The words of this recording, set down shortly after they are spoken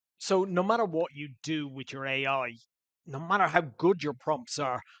So no matter what you do with your AI, no matter how good your prompts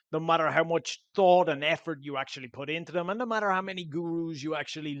are, no matter how much thought and effort you actually put into them, and no matter how many gurus you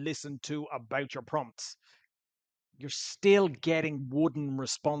actually listen to about your prompts, you're still getting wooden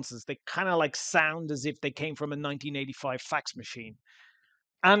responses. They kind of like sound as if they came from a 1985 fax machine.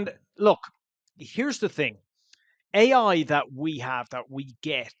 And look, here's the thing. AI that we have, that we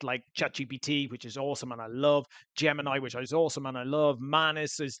get, like ChatGPT, which is awesome and I love, Gemini, which is awesome and I love,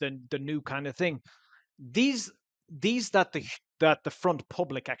 Manus is the new kind of thing. These these that the front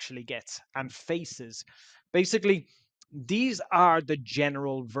public actually gets and faces, basically, these are the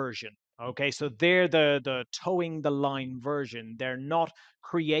general version. Okay, so they're the towing the line version. They're not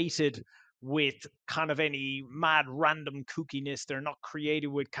created with kind of any mad random kookiness. They're not created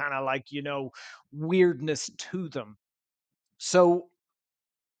with kind of like, weirdness to them. So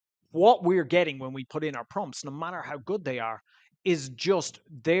what we're getting when we put in our prompts, no matter how good they are, is just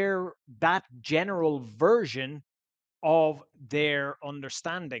their that general version of their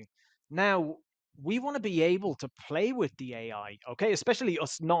understanding. Now, we want to be able to play with the AI, okay? Especially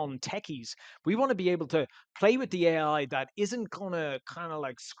us non-techies. We want to be able to play with the AI that isn't going to kind of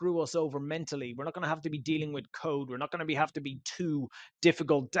like screw us over mentally. We're not going to have to be dealing with code. We're not going to have to be too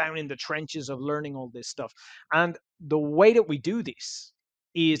difficult down in the trenches of learning all this stuff. And the way that we do this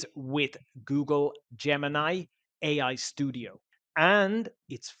is with Google Gemini AI Studio. And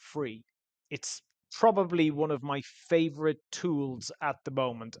it's free. It's probably one of my favorite tools at the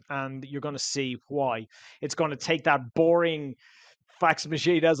moment, and you're going to see why. It's going to take that boring fax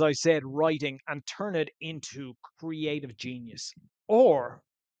machine, as I said, writing, and turn it into creative genius, or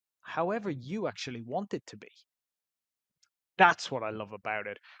however you actually want it to be. That's what I love about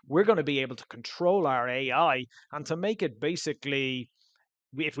it. We're going to be able to control our AI and to make it basically,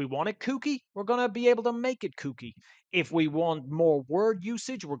 if we want it kooky, we're going to be able to make it kooky. If we want more word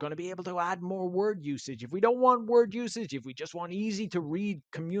usage, we're going to be able to add more word usage. If we don't want word usage, if we just want easy to read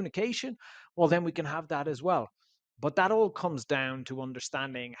communication, well, then we can have that as well. But that all comes down to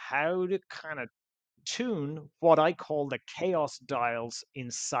understanding how to kind of tune what I call the chaos dials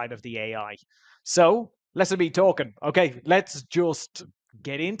inside of the AI. So let's be talking. Okay, let's just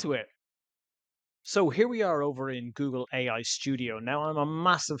get into it. So here we are over in Google AI Studio. Now, I'm a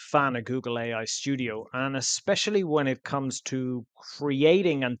massive fan of Google AI Studio, and especially when it comes to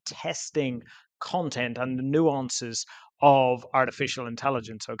creating and testing content and the nuances of artificial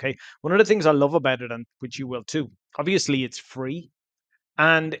intelligence. Okay. One of the things I love about it, and which you will too, obviously, it's free.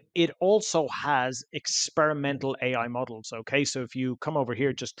 And it also has experimental AI models. Okay. So if you come over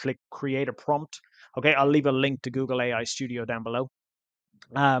here, just click create a prompt. Okay. I'll leave a link to Google AI Studio down below.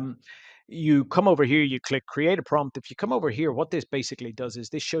 Um, you come over here, you click create a prompt. If you come over here, what this basically does is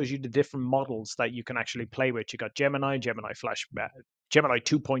this shows you the different models that you can actually play with. You got Gemini, Gemini Flash, Gemini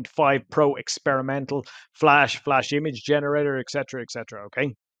 2.5 Pro experimental, Flash image generator, etc., etc.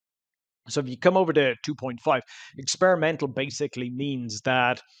 Okay. So if you come over to 2.5, experimental basically means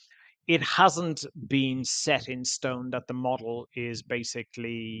that it hasn't been set in stone that the model is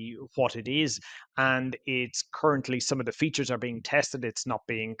basically what it is, and it's currently, some of the features are being tested. It's not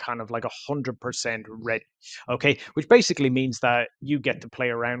being kind of like 100% ready. Okay, which basically means that you get to play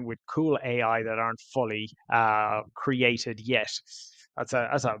around with cool AI that aren't fully created yet. That's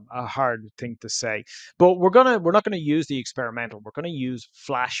a hard thing to say, but we're not gonna use the experimental. We're gonna use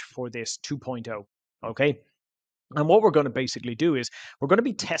Flash for this 2.0. Okay. And what we're going to basically do is we're going to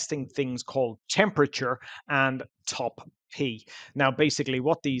be testing things called temperature and top P. Now, basically,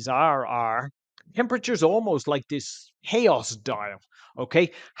 what these are temperatures almost like this chaos dial.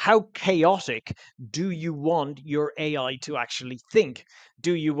 Okay. How chaotic do you want your AI to actually think?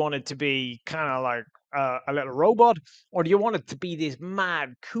 Do you want it to be kind of like a little robot, or do you want it to be this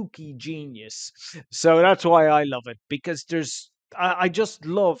mad, kooky genius? So that's why I love it, because I just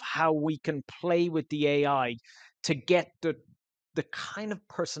love how we can play with the AI to get the kind of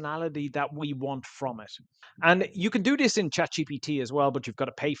personality that we want from it. And you can do this in ChatGPT as well, but you've got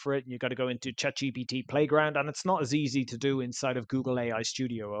to pay for it and you've got to go into ChatGPT Playground, and it's not as easy to do inside of Google AI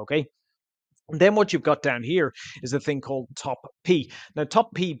Studio. Okay. And then what you've got down here is a thing called top P. Now,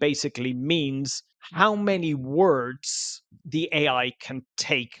 top P basically means how many words the AI can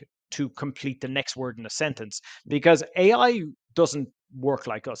take to complete the next word in a sentence. Because AI doesn't work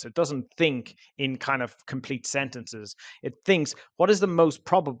like us, it doesn't think in kind of complete sentences. It thinks, what is the most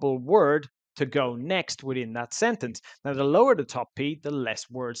probable word to go next within that sentence? Now, the lower the top P, the less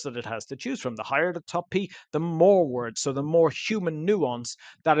words that it has to choose from. The higher the top P, the more words. So the more human nuance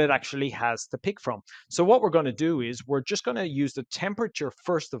that it actually has to pick from. So what we're going to do is we're just going to use the temperature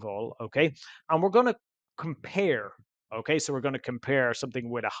first of all, okay? And we're going to compare, Okay, so we're going to compare something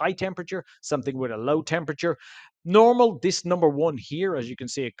with a high temperature, something with a low temperature. Normal, this number one here, as you can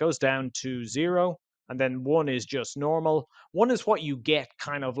see, it goes down to 0. And then one is just normal. One is what you get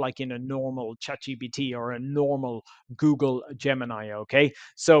kind of like in a normal ChatGPT or a normal Google Gemini. Okay.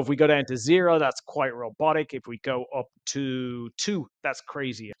 So if we go down to 0, that's quite robotic. If we go up to 2, that's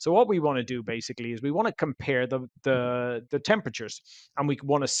crazy. So what we want to do basically is we want to compare the temperatures, and we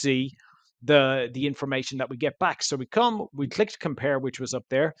want to see the information that we get back. So we clicked compare, which was up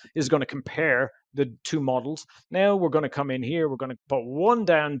there, is going to compare the two models. Now we're going to come in here, we're going to put one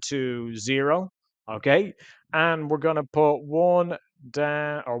down to 0, okay, and we're going to put one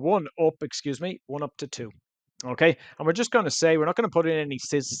down, or one up, excuse me, one up to 2. Okay, and we're just going to say we're not going to put in any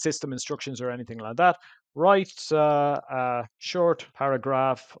system instructions or anything like that. Write a short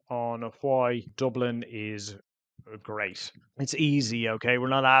paragraph on why Dublin is great. It's easy, okay? We're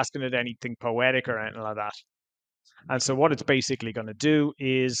not asking it anything poetic or anything like that. And so what it's basically going to do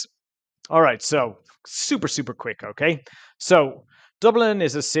is, all right, so super, super quick, okay? So Dublin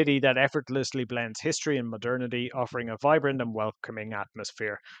is a city that effortlessly blends history and modernity, offering a vibrant and welcoming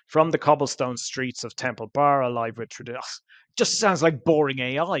atmosphere. From the cobblestone streets of Temple Bar, alive with tradition. Just sounds like boring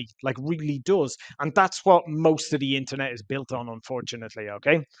AI, like really does. And that's what most of the internet is built on, unfortunately,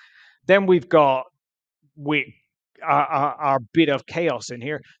 okay? Then we've got with our bit of chaos in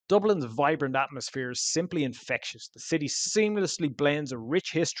here. Dublin's vibrant atmosphere is simply infectious. The city seamlessly blends a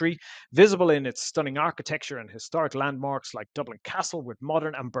rich history, visible in its stunning architecture and historic landmarks like Dublin Castle, with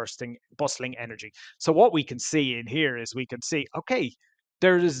modern and bustling energy. So what we can see in here is we can see, okay,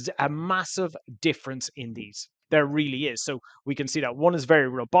 there is a massive difference in these. There really is. So we can see that one is very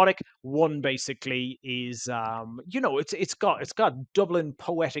robotic. One basically is, it's got Dublin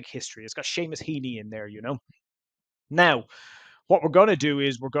poetic history. It's got Seamus Heaney in there. Now, what we're going to do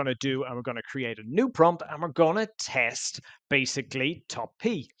is we're going to create a new prompt, and we're going to test basically top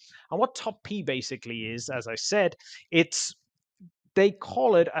P. And what top P basically is, as I said, it's they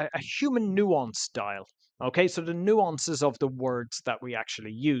call it a human nuance style. Okay, so the nuances of the words that we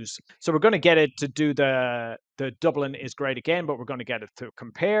actually use. So we're going to get it to do the Dublin is great again, but we're going to get it to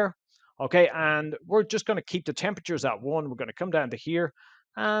compare. Okay, and we're just going to keep the temperatures at 1. We're going to come down to here,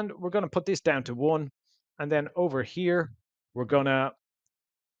 and we're going to put this down to 1. And then over here, we're going to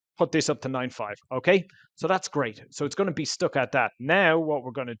put this up to 9.5. Okay, so that's great. So it's going to be stuck at that. Now, what we're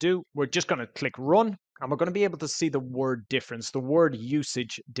going to do, we're just going to click run, and we're going to be able to see the word difference, the word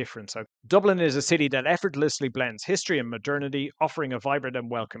usage difference. Dublin is a city that effortlessly blends history and modernity, offering a vibrant and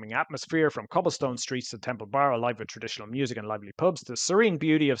welcoming atmosphere. From cobblestone streets to Temple Bar, alive with traditional music and lively pubs. The serene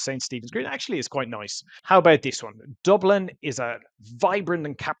beauty of St. Stephen's Green actually is quite nice. How about this one? Dublin is a vibrant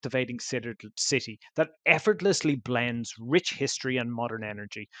and captivating city that effortlessly blends rich history and modern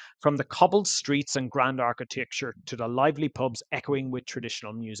energy. From the cobbled streets and grand architecture to the lively pubs echoing with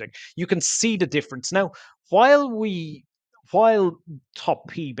traditional music. You can see the difference. Now, while top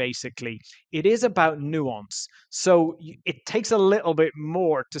P basically, it is about nuance. So it takes a little bit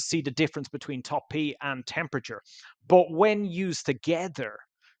more to see the difference between top P and temperature. But when used together,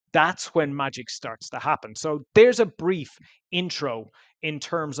 that's when magic starts to happen. So there's a brief intro in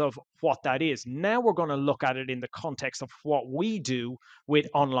terms of what that is. Now we're going to look at it in the context of what we do with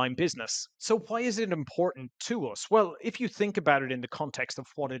online business. So why is it important to us? Well, if you think about it in the context of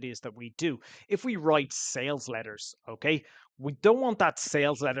what it is that we do, if we write sales letters, okay, we don't want that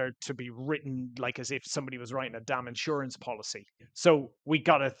sales letter to be written like as if somebody was writing a damn insurance policy. So we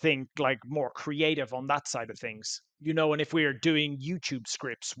got to think like more creative on that side of things. And if we are doing YouTube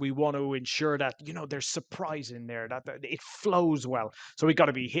scripts, we want to ensure that, there's surprise in there, that it flows well. So we got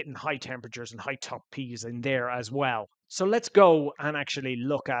to be hitting high temperatures and high top Ps in there as well. So let's go and actually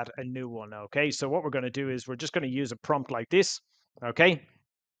look at a new one. Okay. So what we're going to do is we're just going to use a prompt like this. Okay.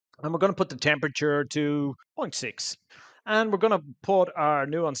 And we're going to put the temperature to 0 0.6. And we're going to put our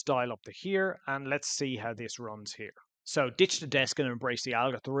nuance dial up to here. And let's see how this runs here. So ditch the desk and embrace the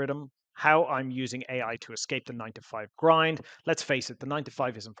algorithm. How I'm using AI to escape the 9 to 5 grind. Let's face it, the 9 to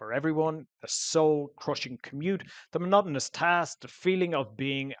 5 isn't for everyone. The soul crushing commute, the monotonous task, the feeling of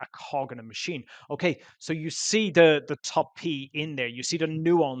being a cog in a machine. Okay, so you see the top P in there. You see the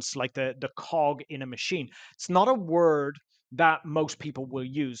nuance, like the cog in a machine. It's not a word that most people will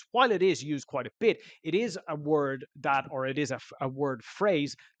use. While it is used quite a bit, it is a word that, or it is a word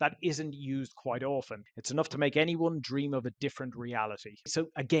phrase that isn't used quite often. It's enough to make anyone dream of a different reality. So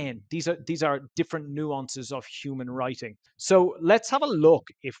again, these are different nuances of human writing. So let's have a look.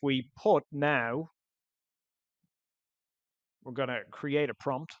 If we put now, we're going to create a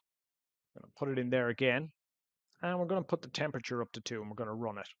prompt. I'm going to put it in there again. And we're going to put the temperature up to 2 and we're going to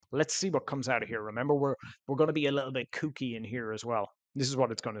run it. Let's see what comes out of here. Remember, we're going to be a little bit kooky in here as well. This is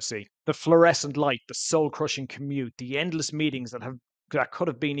what it's going to see. The fluorescent light, the soul-crushing commute, the endless meetings that could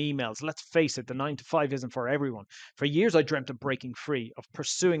have been emails. Let's face it, the 9 to 5 isn't for everyone. For years, I dreamt of breaking free, of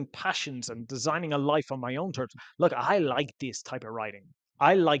pursuing passions and designing a life on my own terms. Look, I like this type of writing.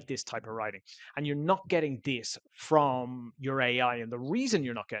 I like this type of writing. And you're not getting this from your AI. And the reason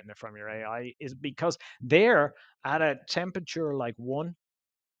you're not getting it from your AI is because they're at a temperature like 1,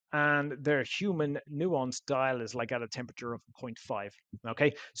 and their human nuance dial is like at a temperature of 0.5.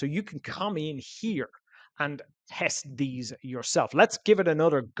 Okay, so you can come in here and test these yourself. Let's give it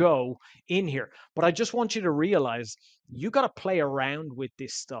another go in here. But I just want you to realize you got to play around with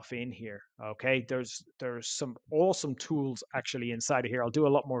this stuff in here. Okay, there's some awesome tools actually inside of here. I'll do a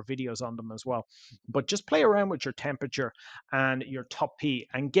lot more videos on them as well. But just play around with your temperature and your top P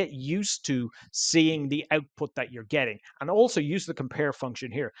and get used to seeing the output that you're getting. And also use the compare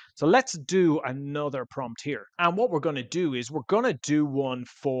function here. So let's do another prompt here. And what we're going to do is we're going to do one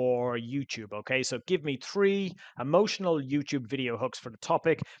for YouTube. Okay, so give me 3 emotional YouTube video hooks for the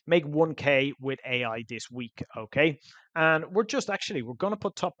topic. Make 1K with AI this week. Okay, and we're going to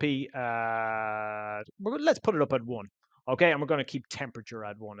put top P. Let's put it up at 1. Okay, and we're going to keep temperature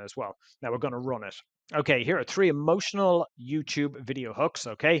at 1 as well. Now we're going to run it. Okay, here are 3 emotional YouTube video hooks.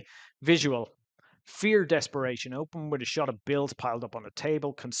 Okay, visual. Fear, desperation. Open with a shot of bills piled up on a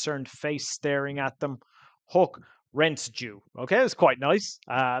table, concerned face staring at them. Hook, rent's due. Okay, that's quite nice.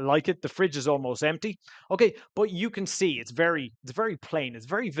 I like it. The fridge is almost empty. Okay, but you can see it's very plain. It's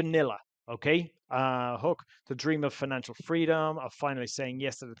very vanilla. Okay, hook, the dream of financial freedom, of finally saying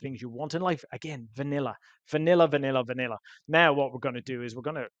yes to the things you want in life. Again, vanilla, vanilla, vanilla, vanilla. Now what we're going to do is we're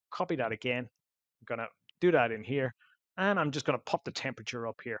going to copy that again. I'm going to do that in here. And I'm just going to pop the temperature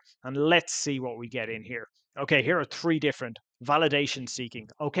up here. And let's see what we get in here. Okay, here are 3 different validation seeking.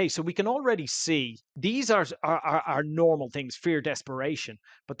 Okay, so we can already see these are normal things, fear, desperation.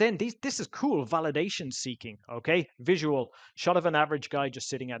 But then this is cool, validation seeking. Okay, visual shot of an average guy just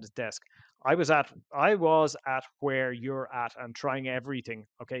sitting at his desk. I was at where you're at and trying everything.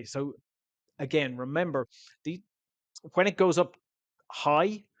 Okay, so again, remember the when it goes up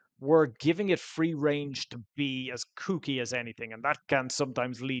high, we're giving it free range to be as kooky as anything. And that can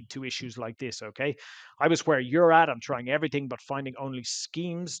sometimes lead to issues like this. Okay. I was where you're at. I'm trying everything but finding only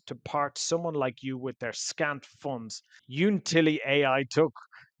schemes to part someone like you with their scant funds. Untilly AI took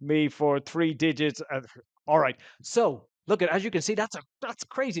me for 3 digits. All right. So look at, as you can see, that's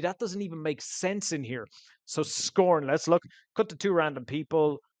crazy. That doesn't even make sense in here. So scorn. Let's look. Cut to 2 random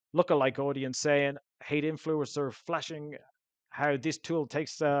people. Look-alike audience saying, hate influencer flashing how this tool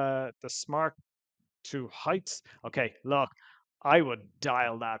takes the smart to heights. Okay, look, I would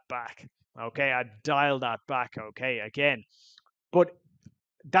dial that back. Okay, I'd dial that back. Okay, again, but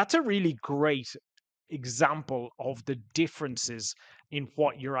that's a really great example of the differences in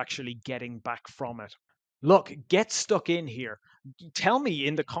what you're actually getting back from it. Look, get stuck in here. Tell me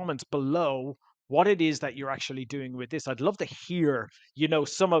in the comments below what it is that you're actually doing with this. I'd love to hear,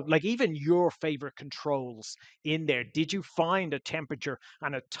 some of like even your favorite controls in there. Did you find a temperature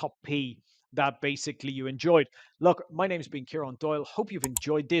and a top P that basically you enjoyed? Look, my name's been Kieran Doyle. Hope you've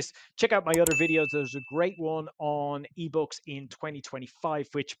enjoyed this. Check out my other videos. There's a great one on ebooks in 2025,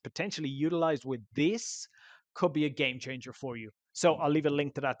 which potentially utilized with this could be a game changer for you. So I'll leave a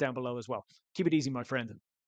link to that down below as well. Keep it easy, my friend.